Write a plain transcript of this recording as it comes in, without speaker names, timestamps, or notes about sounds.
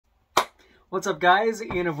What's up guys,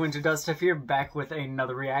 Ian of Winter Dust Stuff here, back with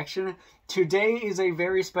another reaction. Today is a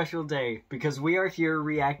very special day, because we are here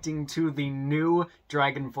reacting to the new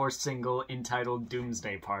DragonForce single entitled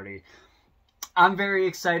Doomsday Party. I'm very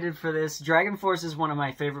excited for this. DragonForce is one of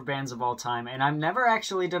my favorite bands of all time, and I've never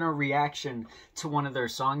actually done a reaction to one of their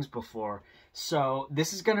songs before. So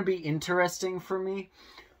this is going to be interesting for me.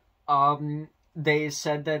 They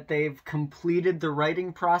said that they've completed the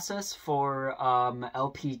writing process for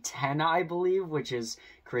LP 10, I believe, which is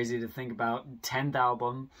crazy to think about, 10th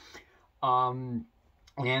album. And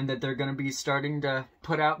that they're going to be starting to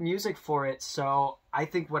put out music for it. So I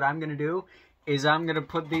think what I'm going to do is I'm going to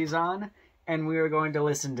put these on, and we are going to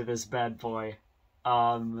listen to this bad boy.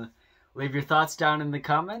 Leave your thoughts down in the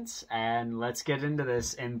comments, and let's get into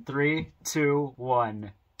this in 3, 2,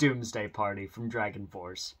 1. Doomsday Party from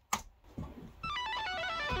DragonForce.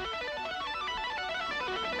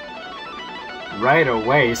 Right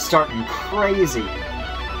away, starting crazy.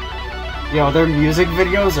 Yo, their music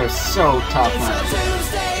videos are so top notch. It's a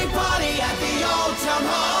Doomsday party at the old town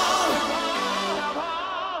hall.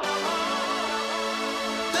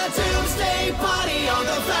 The Doomsday party on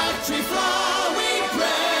the factory floor. We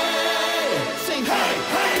pray. Sing hey,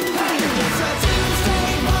 hey, hey. It's a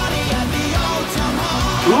Doomsday party at the old town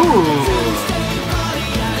hall. Ooh. Doomsday party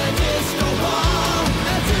at a disco ball.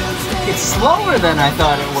 It's slower than I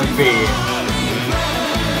thought it would be.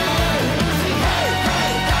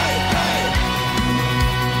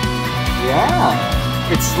 Yeah,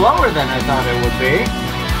 it's slower than I thought it would be.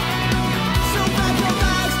 So pack your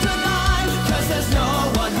bags tonight, 'cause there's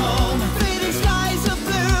no one home. Fading skies of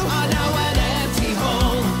blue are now an empty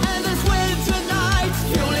hole. And this winter night,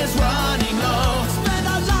 fuel is running low. Spend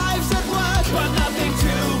our lives at work, but nothing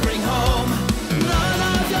to bring home. None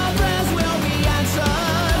of your prayers will be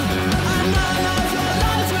answered, and none of your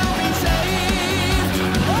lives will be saved.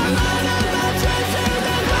 Or none of the dreams to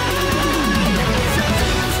the ground. It's a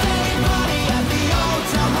Doomsday party at the old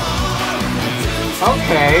town hall.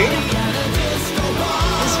 Okay.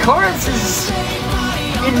 This chorus is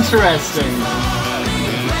interesting.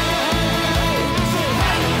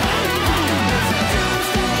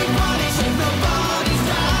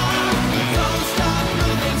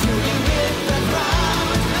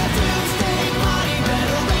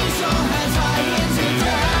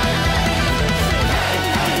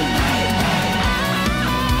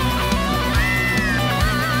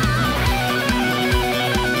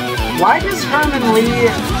 Why does Herman Lee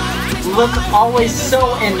look always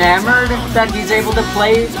so enamored that he's able to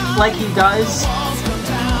play like he does,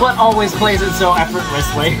 but always plays it so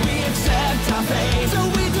effortlessly?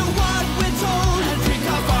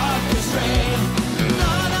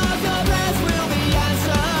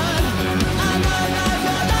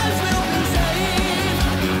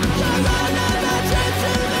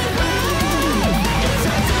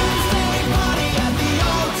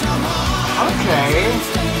 Okay.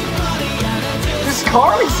 This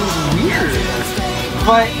chorus is weird,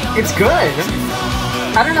 but it's good.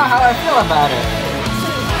 I don't know how I feel about it.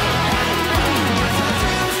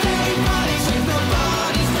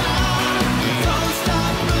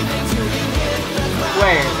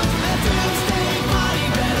 Wait.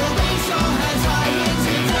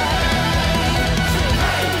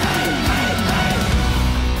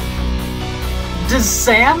 Does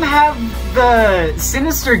Sam have the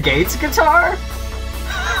Sinister Gates guitar?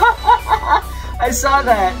 I saw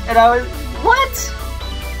that, and I was, what?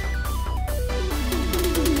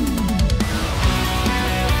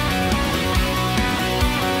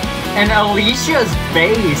 And Alicia's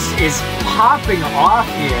bass is popping off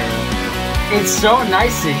here. It's so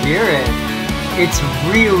nice to hear it. It's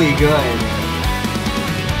really good.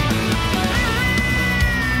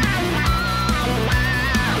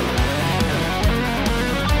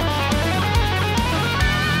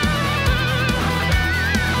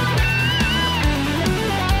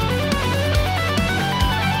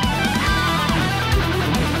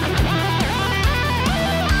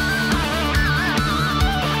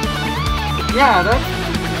 Yeah,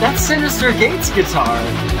 that's Sinister Gates' guitar.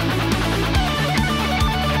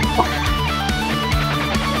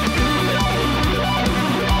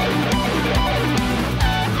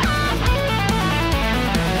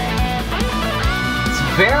 It's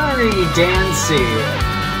very dancey.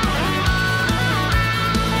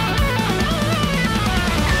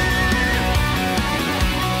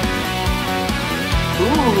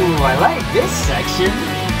 Ooh, I like this section.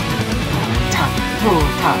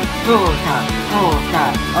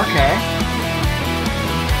 Okay.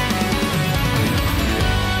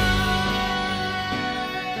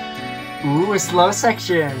 Ooh, a slow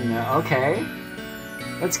section. Okay.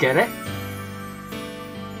 Let's get it.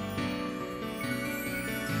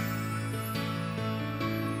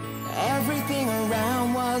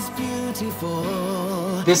 was beautiful.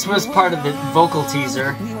 This was part of the vocal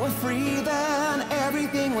teaser. We were free then,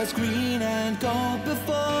 everything was green and gold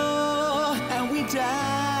before. And we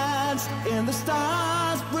danced in the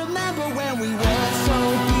stars. Remember when we were so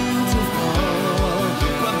beautiful?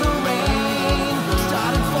 But the rain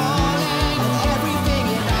started falling, and everything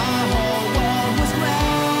in our whole world was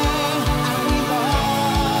gray. And we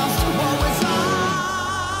lost what was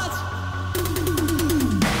ours.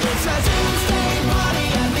 It's a Doomsday party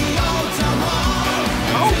at the old town hall.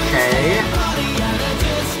 Okay. Party at a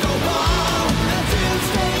disco ball. A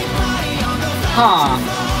Doomsday party on the Huh.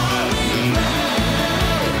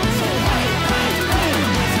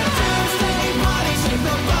 Doomsday party, shake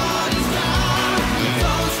the bodies down.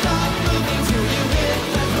 Don't stop moving till you hit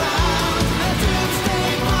the ground. A Doomsday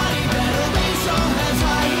party, better raise your hands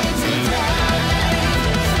high into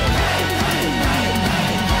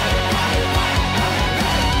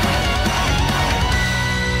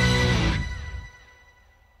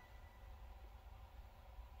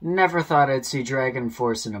Never thought I'd see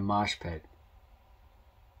DragonForce in a mosh pit.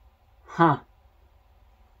 Huh.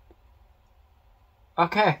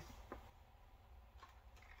 Okay.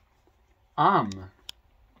 Huh.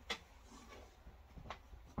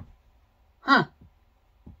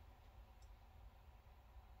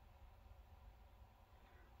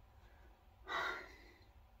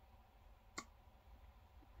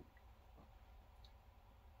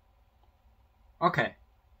 Okay.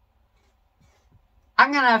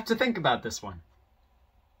 I'm gonna have to think about this one.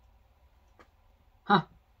 Huh.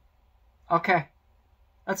 Okay.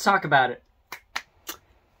 Let's talk about it.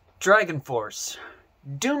 DragonForce.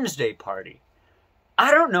 Doomsday Party. I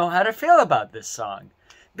don't know how to feel about this song.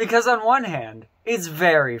 Because on one hand, it's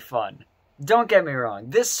very fun. Don't get me wrong.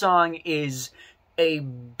 This song is a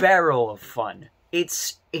barrel of fun.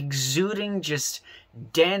 It's exuding just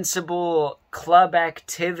danceable club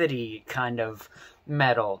activity kind of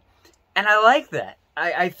metal. And I like that.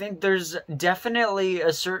 I think there's definitely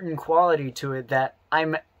a certain quality to it that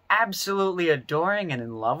I'm absolutely adoring and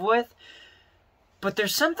in love with. But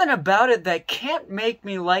there's something about it that can't make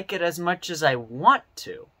me like it as much as I want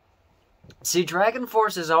to. See,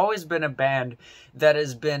 DragonForce has always been a band that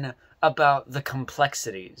has been about the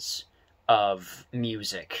complexities of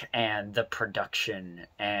music and the production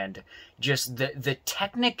and just the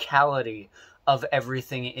technicality of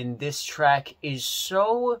everything in this track is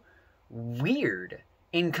so weird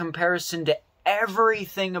in comparison to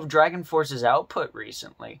everything of DragonForce's output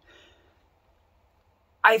recently.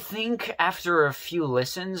 I think after a few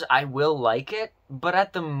listens, I will like it, but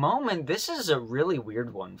at the moment, this is a really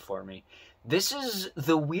weird one for me. This is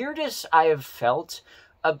the weirdest I have felt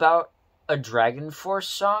about a DragonForce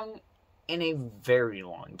song in a very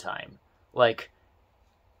long time. Like,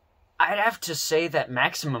 I'd have to say that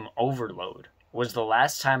Maximum Overload was the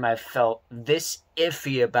last time I felt this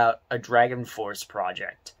iffy about a DragonForce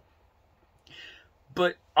project.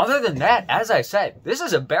 But other than that, as I said, this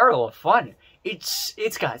is a barrel of fun.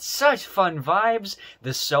 It's got such fun vibes.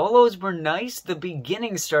 The solos were nice. The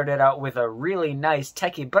beginning started out with a really nice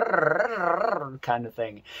techie kind of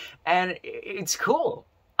thing. And it's cool.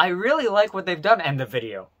 I really like what they've done. And the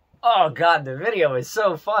video. Oh god, the video is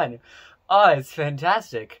so fun. Oh, it's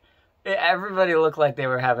fantastic. Everybody looked like they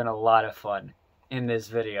were having a lot of fun in this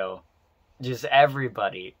video. Just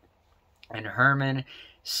everybody. And Herman,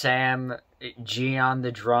 Sam, G on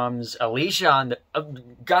the drums, Alicia on the...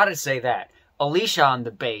 gotta say that. Alicia on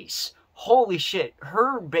the bass. Holy shit,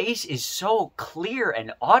 her bass is so clear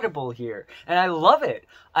and audible here. And I love it.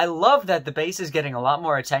 I love that the bass is getting a lot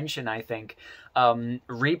more attention, I think.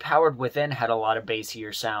 Repowered Within had a lot of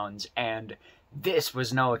bassier sounds, and this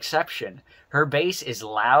was no exception. Her bass is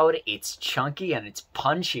loud, it's chunky, and it's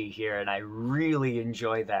punchy here, and I really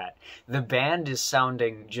enjoy that. The band is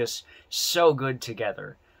sounding just so good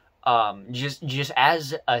together. Just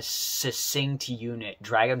as a succinct unit,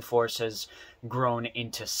 DragonForce has grown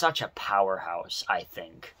into such a powerhouse, I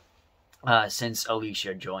think, since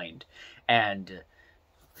Alicia joined. And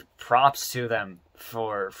props to them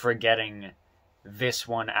for getting this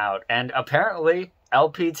one out. And apparently,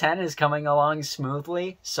 LP10 is coming along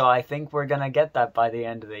smoothly, so I think we're gonna get that by the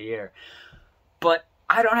end of the year. But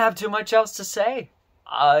I don't have too much else to say.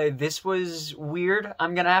 This was weird.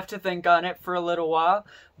 I'm gonna have to think on it for a little while.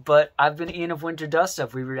 But I've been Ian of Winter Dust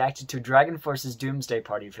Stuff. We reacted to DragonForce's Doomsday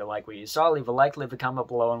Party. If you like what you saw, leave a like, leave a comment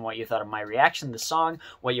below on what you thought of my reaction to the song,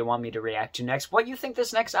 what you want me to react to next, what you think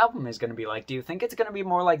this next album is going to be like. Do you think it's going to be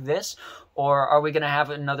more like this? Or are we going to have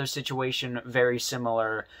another situation very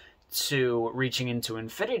similar to Reaching into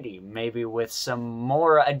Infinity? Maybe with some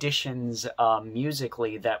more additions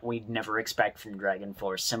musically that we'd never expect from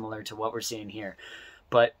DragonForce, similar to what we're seeing here.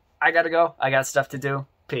 But I gotta go. I got stuff to do.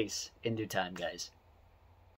 Peace. In due time, guys.